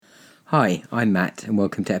Hi, I'm Matt and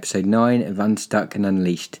welcome to episode 9 of Unstuck and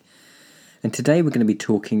Unleashed. And today we're going to be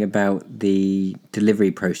talking about the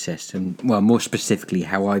delivery process and, more specifically,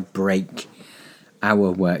 how I break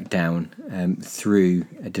our work down through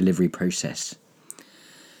a delivery process.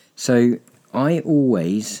 So I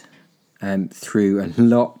always, through a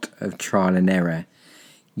lot of trial and error,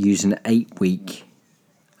 use an 8-week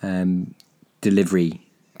delivery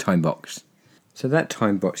time box. So that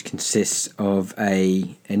time box consists of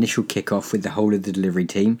a initial kickoff with the whole of the delivery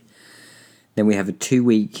team. Then we have a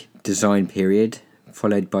 2-week design period,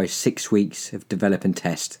 followed by 6 weeks of develop and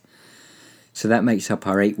test. So that makes up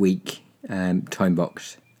our 8-week time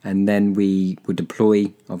box. And then we will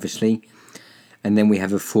deploy, obviously. And then we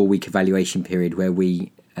have a 4-week evaluation period where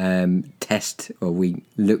we test, or we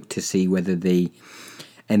look to see whether the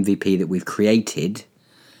MVP that we've created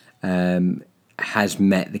has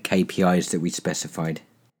met the KPIs that we specified.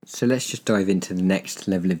 So let's just dive into the next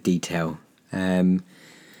level of detail.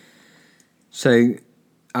 So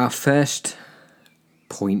our first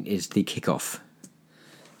point is the kickoff.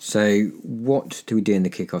 So what do we do in the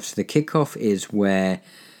kickoff? So the kickoff is where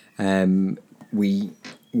we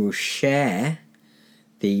will share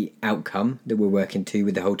the outcome that we're working to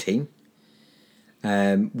with the whole team.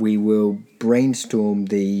 We will brainstorm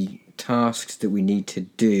the tasks that we need to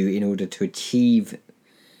do in order to achieve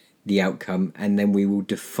the outcome, and then we will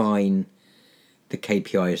define the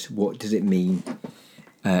KPIs. What does it mean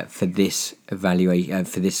for this evaluation,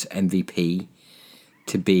 for this MVP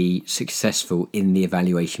to be successful in the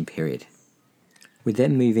evaluation period? We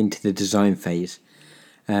then move into the design phase.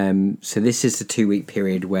 So this is the 2-week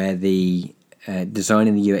period where the design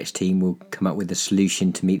and the UX team will come up with a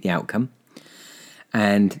solution to meet the outcome.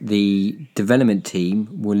 And the development team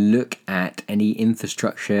will look at any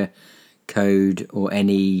infrastructure code or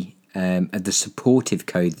any of the supportive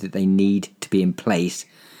code that they need to be in place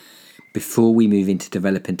before we move into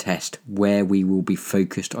develop and test, where we will be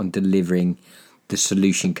focused on delivering the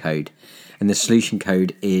solution code. And the solution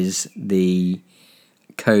code is the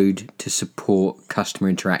code to support customer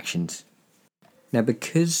interactions. Now,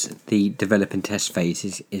 because the develop and test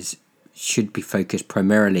phase should be focused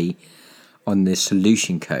primarily on the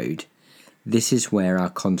solution code, this is where our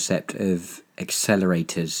concept of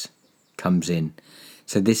accelerators comes in.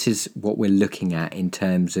 So this is what we're looking at in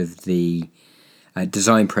terms of the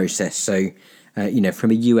design process. So,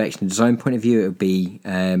 from a UX and design point of view, it would be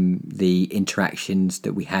the interactions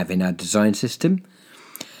that we have in our design system.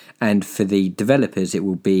 And for the developers, it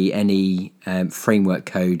will be any framework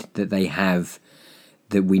code that they have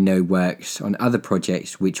that we know works on other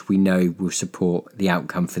projects, which we know will support the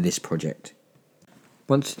outcome for this project.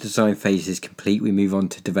 Once the design phase is complete, we move on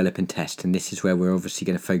to develop and test, and this is where we're obviously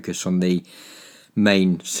going to focus on the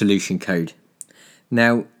main solution code.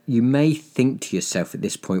 Now, you may think to yourself at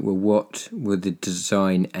this point, well, what will the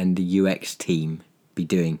design and the UX team be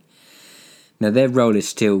doing? Now, their role is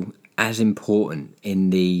still as important in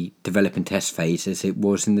the develop and test phase as it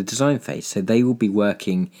was in the design phase. So they will be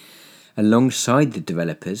working alongside the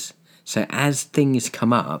developers. So as things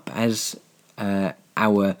come up, as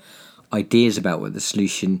our ideas about what the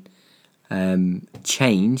solution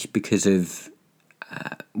change because of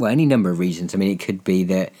any number of reasons. I mean, it could be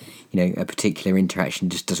that a particular interaction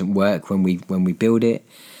just doesn't work when we build it.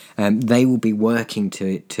 They will be working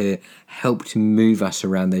to help to move us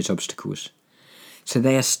around those obstacles. So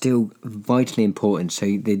they are still vitally important. So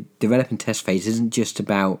the develop and test phase isn't just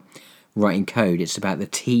about writing code. It's about the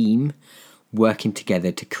team working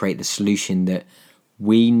together to create the solution that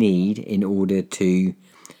we need in order to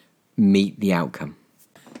meet the outcome.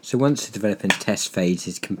 So once the develop and test phase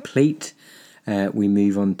is complete, we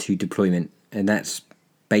move on to deployment, and that's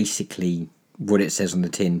basically what it says on the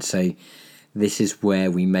tin. So this is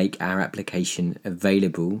where we make our application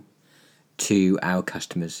available to our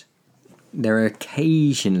customers. There are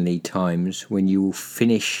occasionally times when you will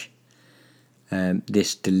finish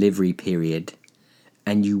this delivery period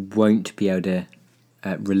and you won't be able to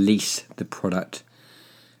release the product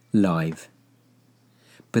live.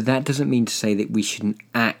 But that doesn't mean to say that we shouldn't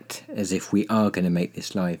act as if we are going to make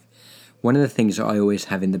this live. One of the things that I always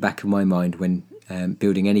have in the back of my mind when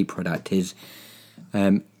building any product is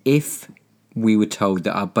if we were told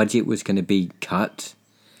that our budget was going to be cut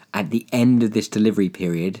at the end of this delivery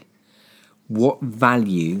period, what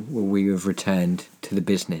value will we have returned to the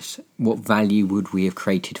business? What value would we have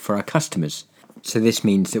created for our customers? So this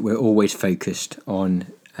means that we're always focused on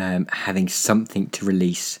having something to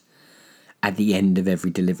release at the end of every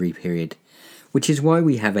delivery period, which is why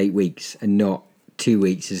we have 8 weeks and not 2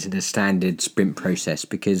 weeks as in a standard sprint process,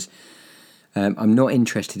 because I'm not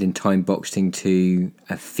interested in time boxing to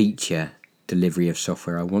a feature delivery of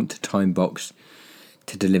software. I want to time box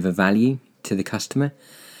to deliver value to the customer.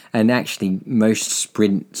 And actually, most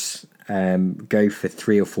sprints go for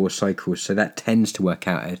 3 or 4 cycles, so that tends to work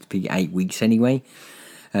out to be 8 weeks anyway.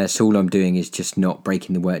 So all I'm doing is just not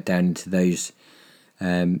breaking the work down into those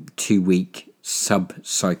 2-week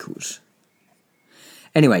sub-cycles.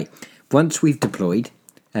 Anyway, once we've deployed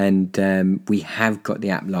and we have got the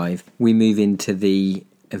app live, we move into the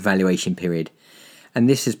evaluation period. And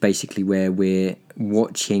this is basically where we're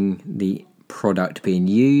watching the product being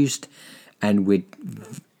used and we're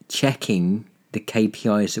checking the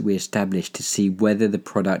KPIs that we established to see whether the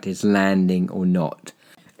product is landing or not.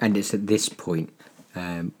 And it's at this point,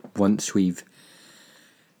 once we've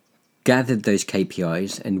gathered those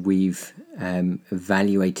KPIs and we've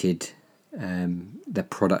evaluated the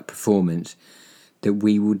product performance, that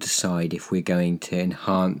we will decide if we're going to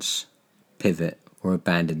enhance, pivot, or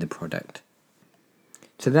abandon the product.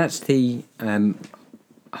 So that's the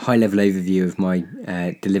high-level overview of my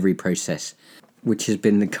delivery process, which has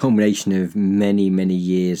been the culmination of many, many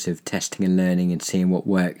years of testing and learning and seeing what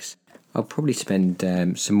works. I'll probably spend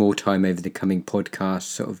some more time over the coming podcasts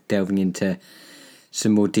sort of delving into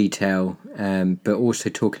some more detail, but also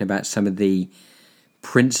talking about some of the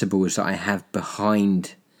principles that I have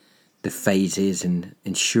behind the phases and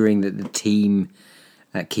ensuring that the team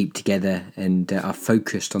keep together and are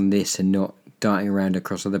focused on this and not darting around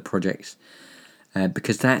across other projects,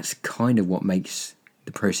 because that's kind of what makes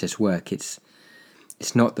the process work. It's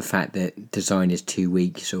not the fact that design is 2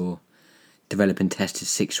 weeks or develop and test is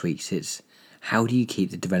 6 weeks. It's how do you keep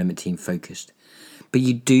the development team focused? But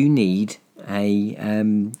you do need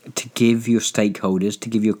to give your stakeholders, to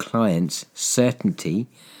give your clients certainty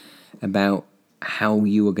about how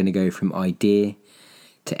you are going to go from idea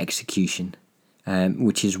to execution,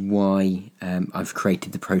 which is why I've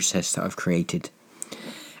created the process that I've created.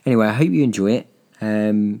 Anyway, I hope you enjoy it.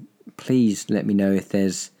 Please let me know if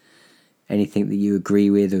there's anything that you agree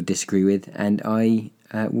with or disagree with, and I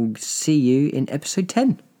will see you in episode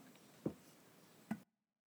 10.